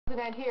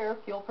President here,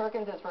 Fuel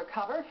Perkins has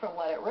recovered from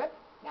Let It Rip.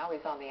 Now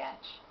he's on the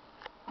edge.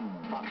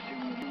 Fox 2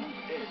 News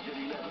Edge at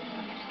 11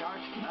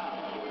 starts now.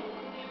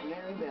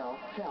 Marabel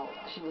felt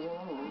she was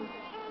alone,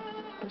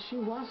 but she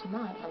was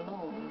not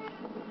alone.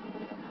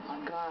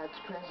 God's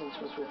presence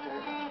was with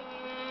her.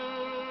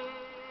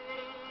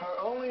 Her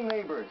only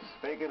neighbors,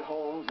 vacant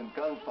homes and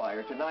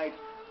gunfire. Tonight,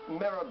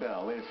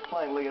 Marabel is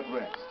finally at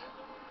rest.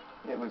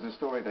 It was a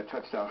story that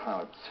touched our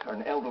hearts.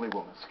 An elderly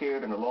woman,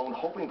 scared and alone,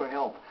 hoping for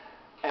help.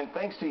 And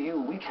thanks to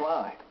you, we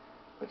tried.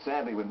 But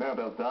sadly, when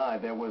Marabel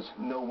died, there was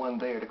no one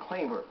there to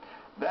claim her.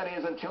 That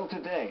is, until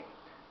today,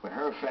 when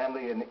her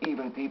family and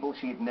even people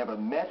she had never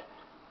met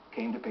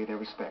came to pay their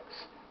respects.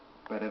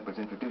 Brad Edwards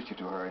introduced you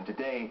to her, and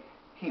today,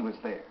 he was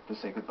there to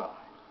say goodbye.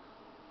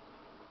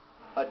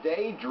 A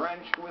day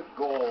drenched with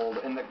gold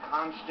and the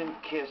constant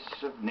kiss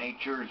of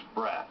nature's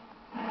breath.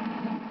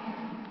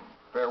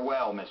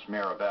 Farewell, Miss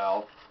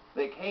Marabel.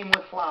 They came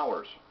with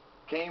flowers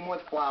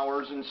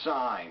and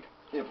signed.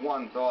 If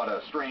one thought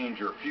a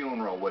stranger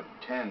funeral would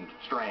tend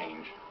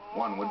strange,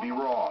 one would be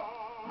wrong.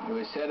 It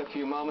was said a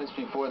few moments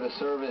before the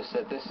service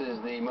that this is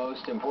the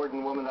most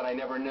important woman that I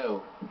never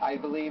knew. I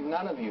believe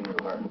none of you knew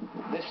her.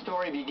 This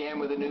story began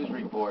with a news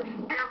report.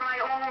 You're my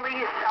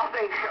only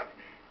salvation.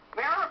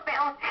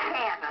 Marabel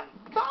Shannon.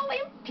 It's all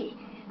empty.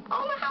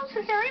 All the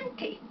houses are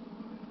empty.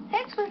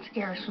 That's what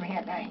scares me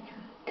at night.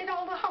 That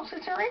all the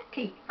houses are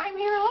empty. I'm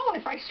here alone.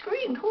 If I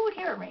screamed, who would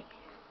hear me?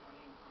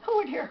 Who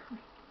would hear me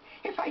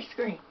if I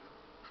screamed?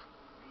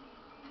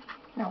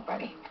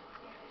 Nobody.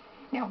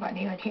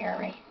 Nobody would hear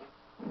me.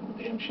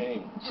 Damn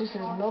shame. She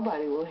says,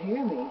 nobody will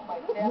hear me.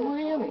 Who will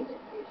hear me?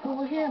 Who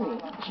will hear me?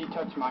 She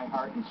touched my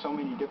heart in so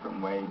many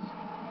different ways.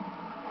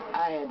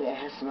 I had to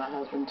ask my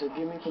husband to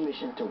give me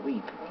permission to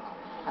weep.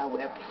 I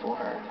wept for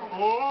her.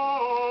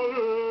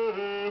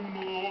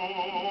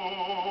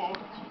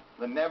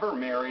 The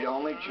never-married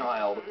only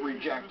child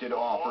rejected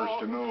offers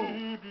to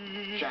move.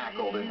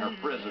 Shackled in her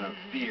prison of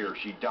fear,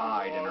 she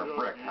died in her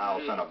brick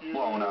house on a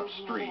blown-up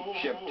street,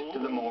 shipped to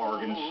the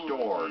morgue and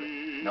stored,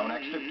 no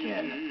next of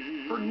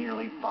kin, for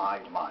nearly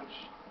 5 months.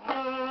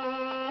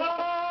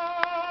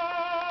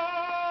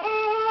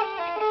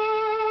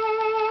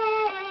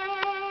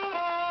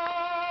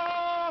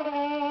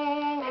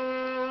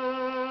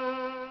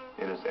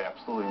 It is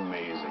absolutely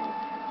amazing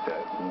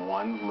that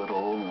one little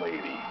old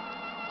lady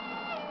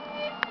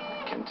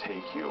can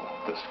take you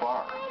this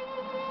far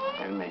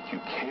and make you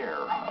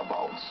care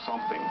about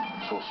something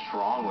so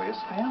strongly as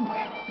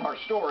family. Our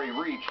story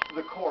reached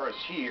the chorus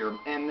here,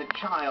 and the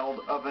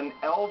child of an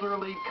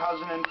elderly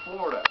cousin in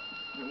Florida.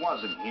 It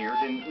wasn't here,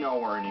 didn't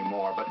know her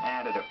anymore, but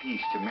added a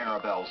piece to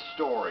Marabel's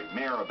story.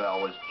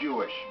 Marabel was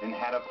Jewish and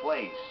had a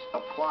place, a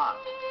plot,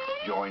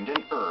 joined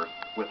in earth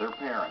with her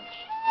parents.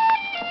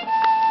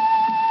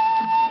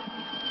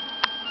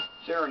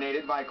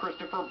 Serenaded by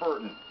Christopher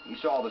Burton. He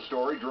saw the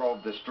story,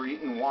 drove the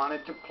street, and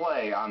wanted to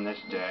play on this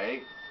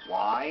day.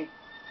 Why?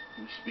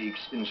 He speaks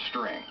in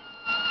string.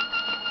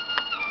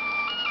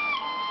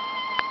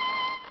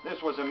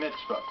 This was a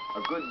mitzvah,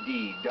 a good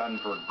deed done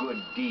for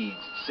good deed's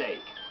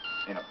sake,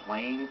 in a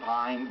plain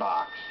pine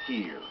box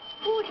here.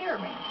 Who would hear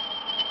me?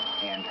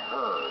 And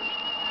heard.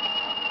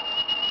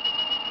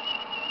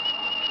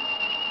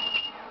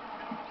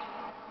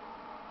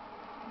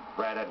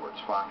 Brad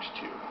Edwards, Fox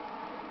 2.